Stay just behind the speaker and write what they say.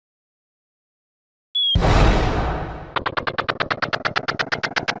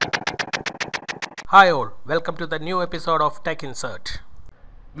Hi all, welcome to the new episode of Tech Insert.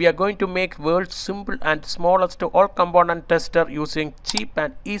 We are going to make world's simple and smallest all component tester using cheap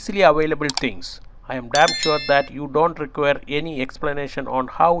and easily available things. I am damn sure that you don't require any explanation on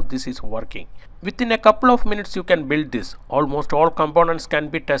how this is working. Within a couple of minutes you can build this. Almost all components can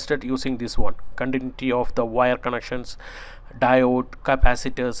be tested using this one. Continuity of the wire connections, diode,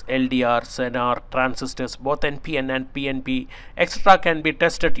 capacitors, LDR, Zener, transistors, both NPN and PNP, etc. can be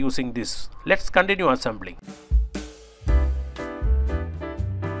tested using this. Let's continue assembling.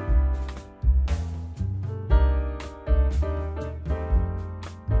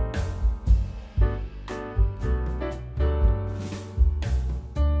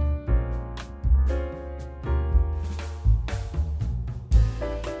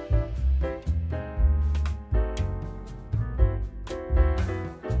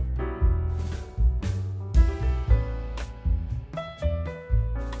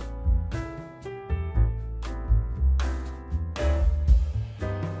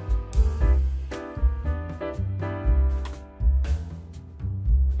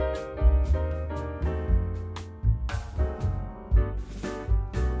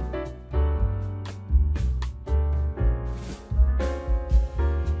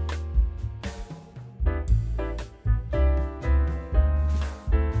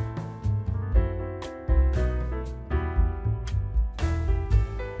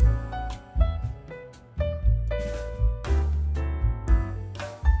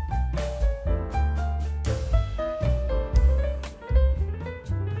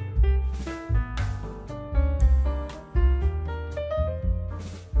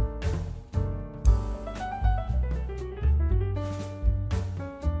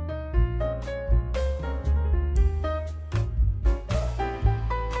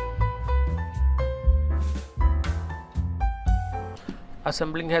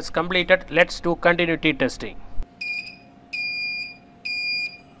 Assembling has completed. Let's do continuity testing.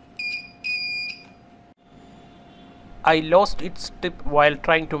 I lost its tip while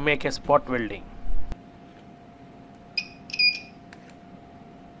trying to make a spot welding.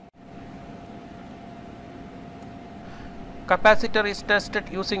 Capacitor is tested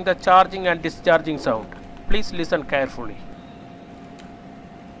using the charging and discharging sound. Please listen carefully.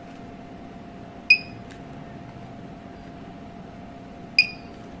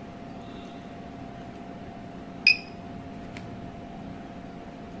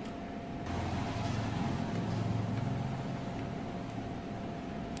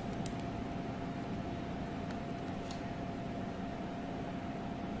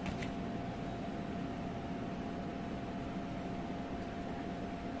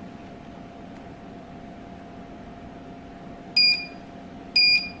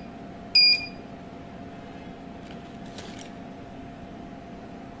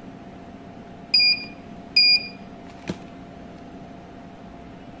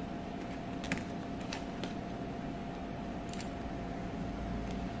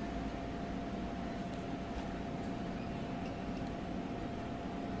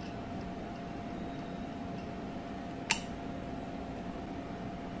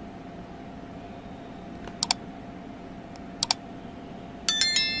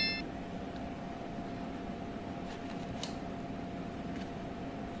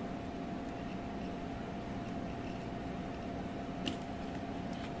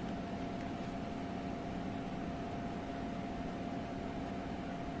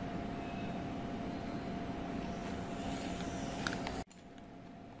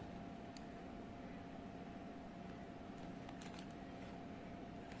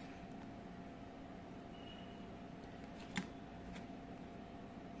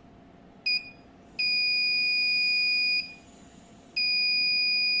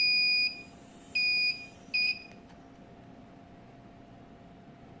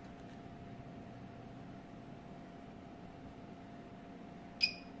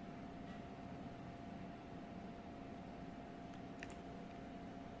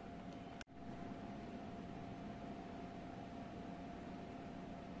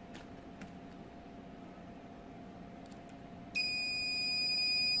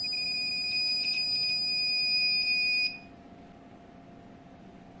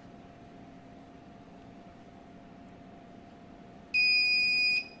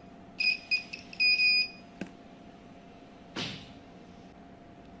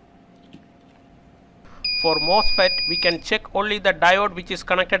 For MOSFET, we can check only the diode which is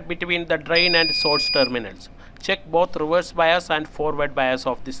connected between the drain and source terminals. Check both reverse bias and forward bias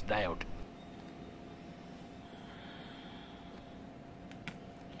of this diode.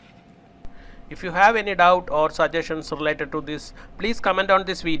 If you have any doubt or suggestions related to this, please comment on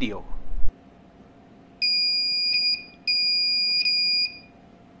this video.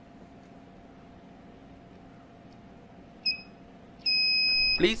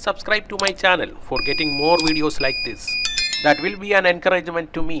 Please subscribe to my channel for getting more videos like this. That will be an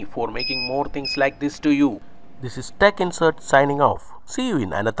encouragement to me for making more things like this to you. This is Tech Insert signing off. See you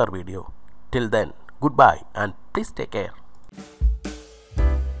in another video. Till then, goodbye and please take care.